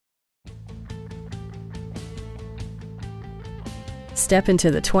Step into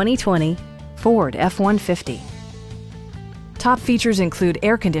the 2020 Ford F-150. Top features include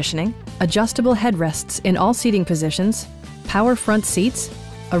air conditioning, adjustable headrests in all seating positions, power front seats,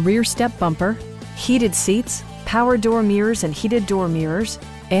 a rear step bumper, heated seats, power door mirrors and heated door mirrors,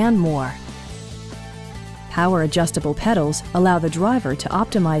 and more. Power adjustable pedals allow the driver to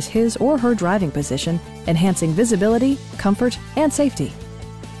optimize his or her driving position, enhancing visibility, comfort, and safety.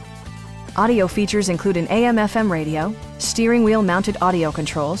 Audio features include an AM/FM radio, steering wheel mounted audio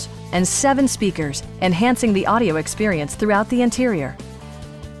controls, and 7 speakers, enhancing the audio experience throughout the interior.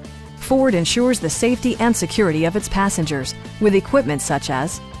 Ford ensures the safety and security of its passengers with equipment such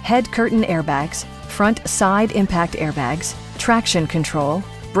as head curtain airbags, front side impact airbags, traction control,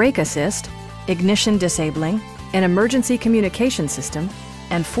 brake assist, ignition disabling, an emergency communication system,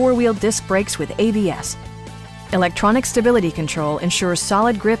 and 4-wheel disc brakes with ABS. Electronic stability control ensures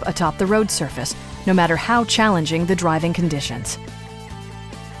solid grip atop the road surface, no matter how challenging the driving conditions.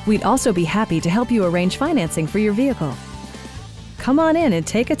 We'd also be happy to help you arrange financing for your vehicle. Come on in and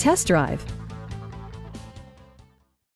take a test drive.